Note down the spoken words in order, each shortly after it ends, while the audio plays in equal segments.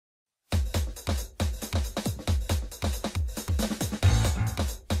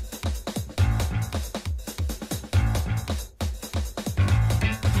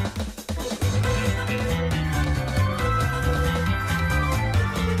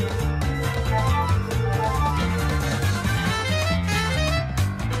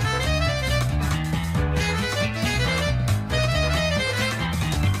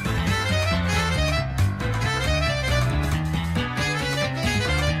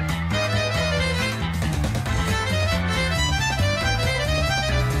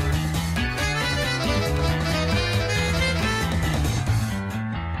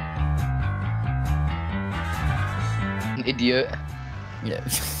idiot. Yeah.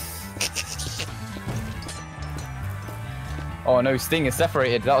 Oh no, Sting is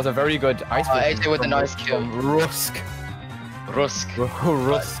separated. That was a very good ice. AJ with a nice kill. Rusk.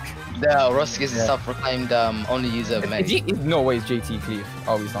 No, Rusk is the self-proclaimed only user of May. No way, it's JT Cleave.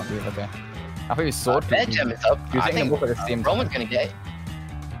 Oh, he's not Cleave. Okay. I thought he was Sword. Gem is up. I think both at the same time. Roman's gonna get it.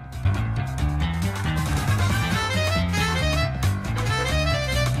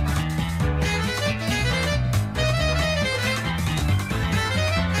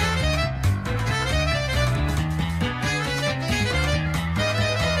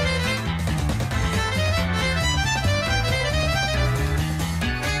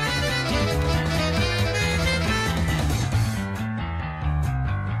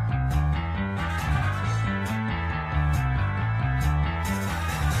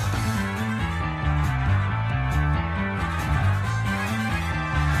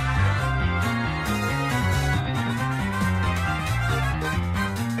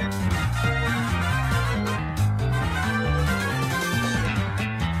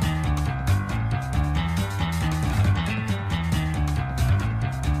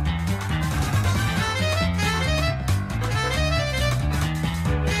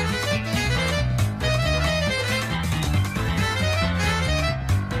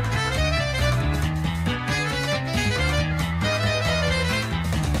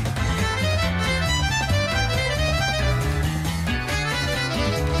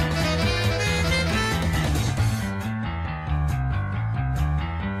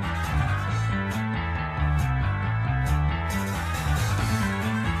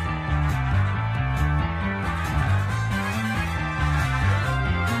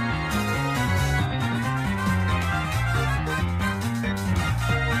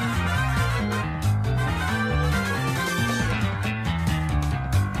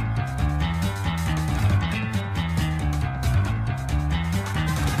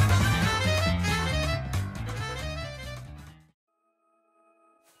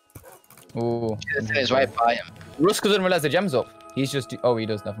 Ooh. It's right by him. Rusk doesn't realize the gem's up. He's just. Oh, he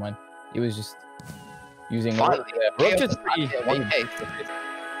does. Never mind. He was just using. Finally, Rupture's pretty.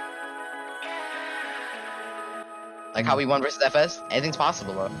 Like how we won versus FS? Anything's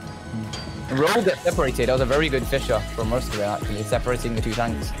possible, bro. Roll gets separated. That was a very good Fisher from Rusk there, actually, separating the two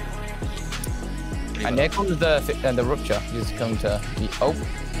tanks. And there comes the Rupture. He's going to be. Oh.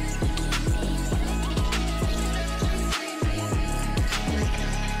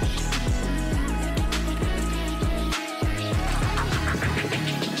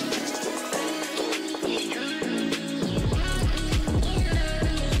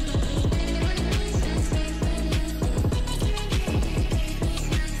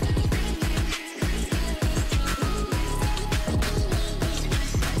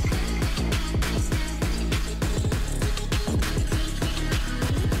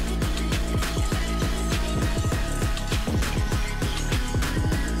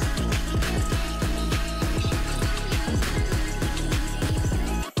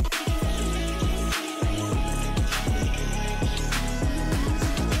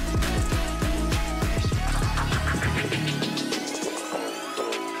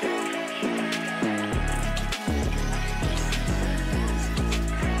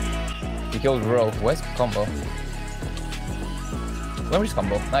 Killed Row. Where's combo? Where is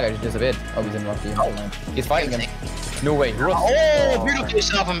combo? That guy just disappeared. Oh, he's in Rocky. Oh. He's fighting him. No way. Rusk. Oh, beautiful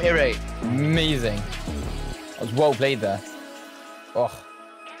shot from Ire. Amazing. That was well played there. Oh.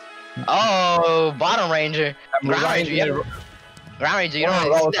 Oh, bottom ranger. Ground ranger. You don't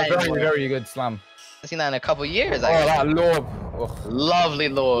know that was a very good slam. I've seen that in a couple years. Oh, that lob. Oh. Lovely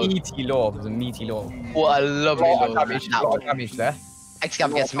lob. Meaty lob. It was a meaty lob. What a lovely lob. A lot of damage there.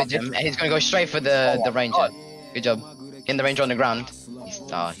 X-Cap gets mid him, and he's gonna go straight for the ranger. Good job. Getting the ranger on the ground. He's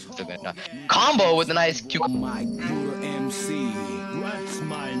still gonna die. Combo with a nice Q. My brutal MC. What's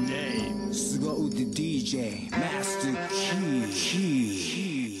my name? Slow the DJ. Master Key.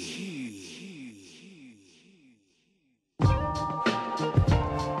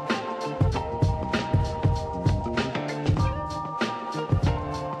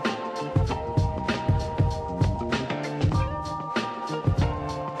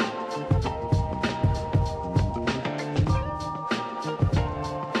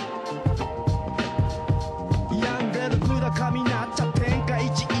神なっちゃ天下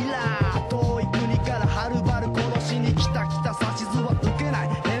一イラー遠い国からはるばる殺しに来た指図は受けな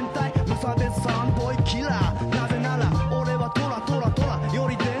い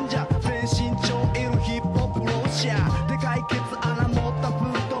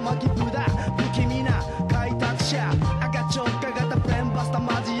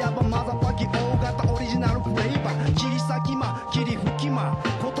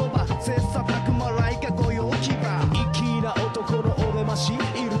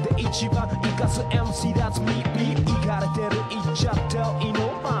ず MC that's me いかれてる言っちゃっていの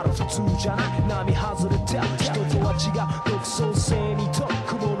まる普通じゃない波外れて人とは違う独創性にと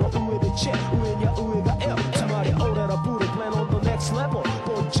雲の上でチェ上には上が L つまり俺らブループレン on the next level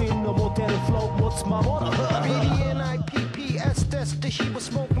凡人の持てるフロー持つ守る BDNIPPS test the he was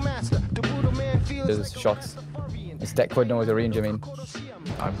smoke master the Buddha man feels There's shots. This deck would know with a range, I mean.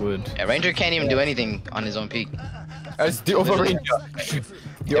 I would. Yeah, Ranger can't even do anything on his own peak. It's the other ranger.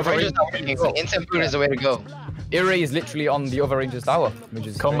 The other Ranger's not ranger. working. Instant boot is the way to go. Irray is literally on the other ranger's tower, which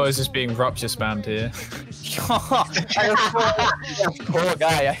is Combos is being rupture spammed here. Poor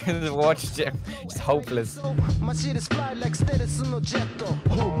guy, I just watched him. It's hopeless. My shit is fly like status no jet.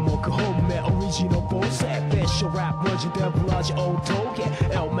 Homework, home, original boss. Special rap, merging them, large old token.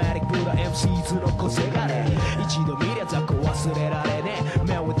 Elmatic Buddha MCsの個性がね。一度見りゃ雑魚忘れられね。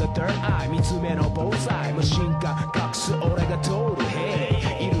Man with the third eye, 見つめの防災。マシンガン隠す俺が通る。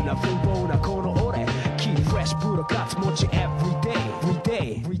Hey, いるな風貌なこの俺。Keep fresh, Buddha guts, 持ち every day, every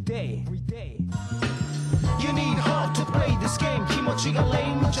day, every day, every day. You need heart to play this game 気持ちがレ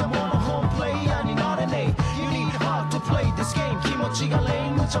イ無茶者ホームプレイヤーになれねえ You need heart to play this game 気持ちがレ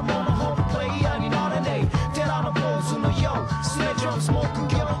イ無茶者ホームプレイヤーになれねえ寺のポーズのようスネードラムスモーク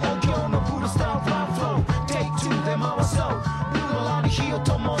ギョ音響のブルースターフランフロー Take two で回そうブルーラに火を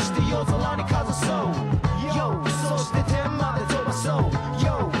灯して夜空にかざそう Yo そして天まで飛ばそう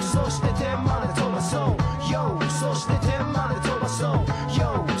Yo そして天まで飛ばそう Yo そして天まで飛ばそう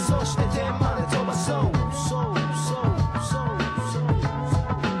Yo そして天まで飛ばそう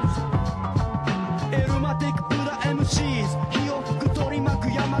エルマティックブラ MCs 火を吹く取り巻く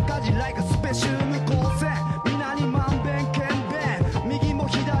山火事 like a スペシウム光線皆にまんべんけんべん右も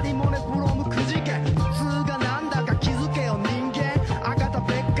左もねフロムくじけ普通がなんだか気づけよ人間赤田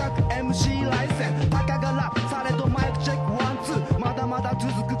別格 MC ライセンたかがラップされどマイクチェックワンツーまだまだ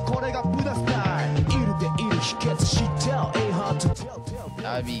続くこれがブダスタイルいるでいる秘訣知ってる ain't hard to tell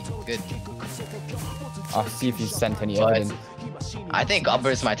That would be good. I'll see if he's sent any But evidence. I think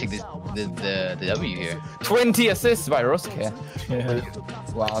Upburst might take the W here. 20 assists by Rusk here. Yeah.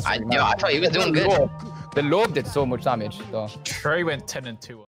 Wow, that's I pretty mad. thought he was doing good. The lob did so much damage, though. Trey went 10 and 2.